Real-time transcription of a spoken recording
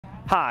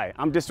Hi,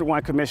 I'm District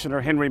 1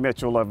 Commissioner Henry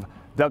Mitchell of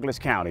Douglas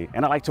County,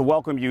 and I'd like to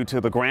welcome you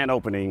to the grand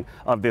opening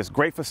of this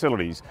great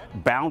facilities,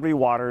 Boundary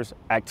Waters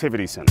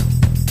Activity Center.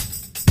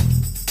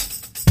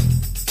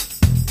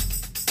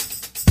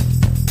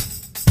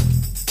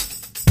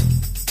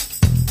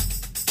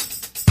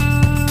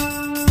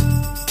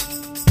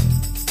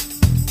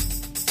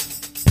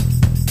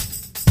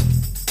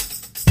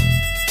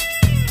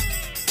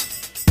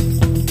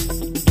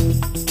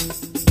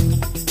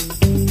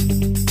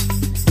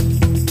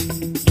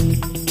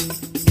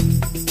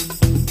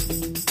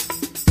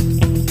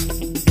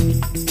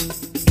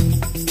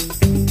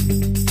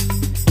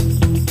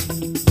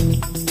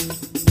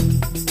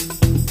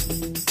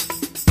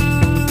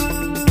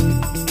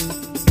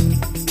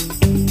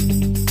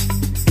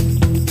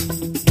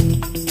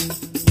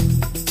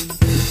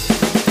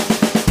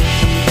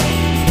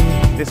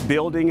 This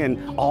building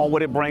and all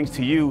what it brings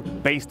to you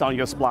based on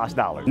your SPLOST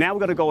dollars. Now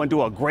we're going to go and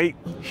do a great,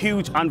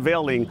 huge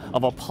unveiling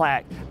of a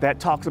plaque that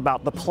talks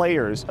about the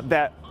players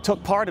that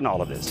took part in all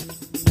of this.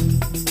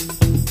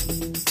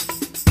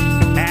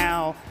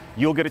 Now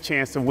you'll get a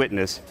chance to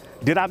witness,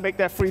 did I make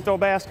that free throw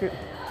basket?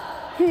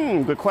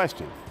 Good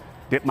question.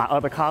 Did my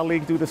other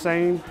colleagues do the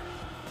same?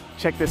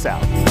 Check this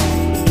out.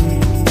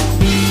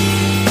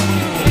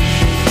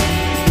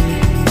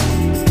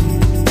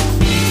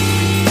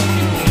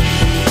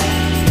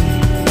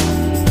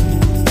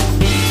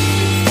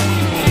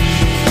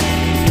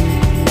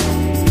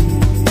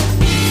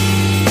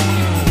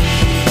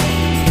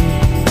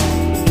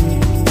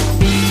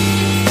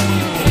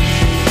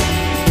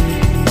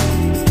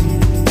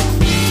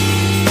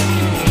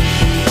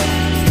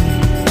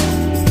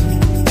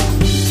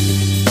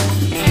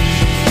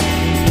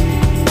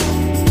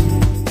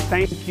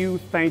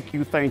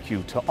 Thank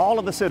you to all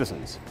of the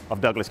citizens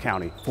of Douglas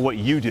County for what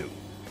you do.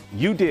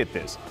 You did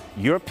this.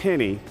 Your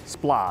penny,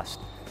 SPLOST,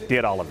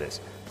 did all of this.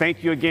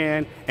 Thank you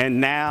again, and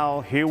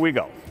now here we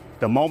go.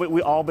 The moment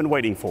we've all been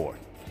waiting for,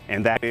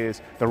 and that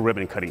is the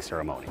ribbon cutting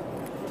ceremony.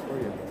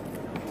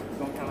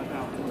 Don't count it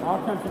down.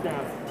 I'll count you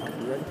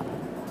down. You ready?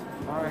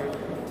 All right.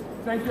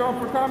 Thank you all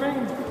for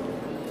coming.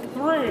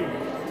 3,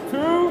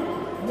 2,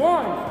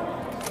 1.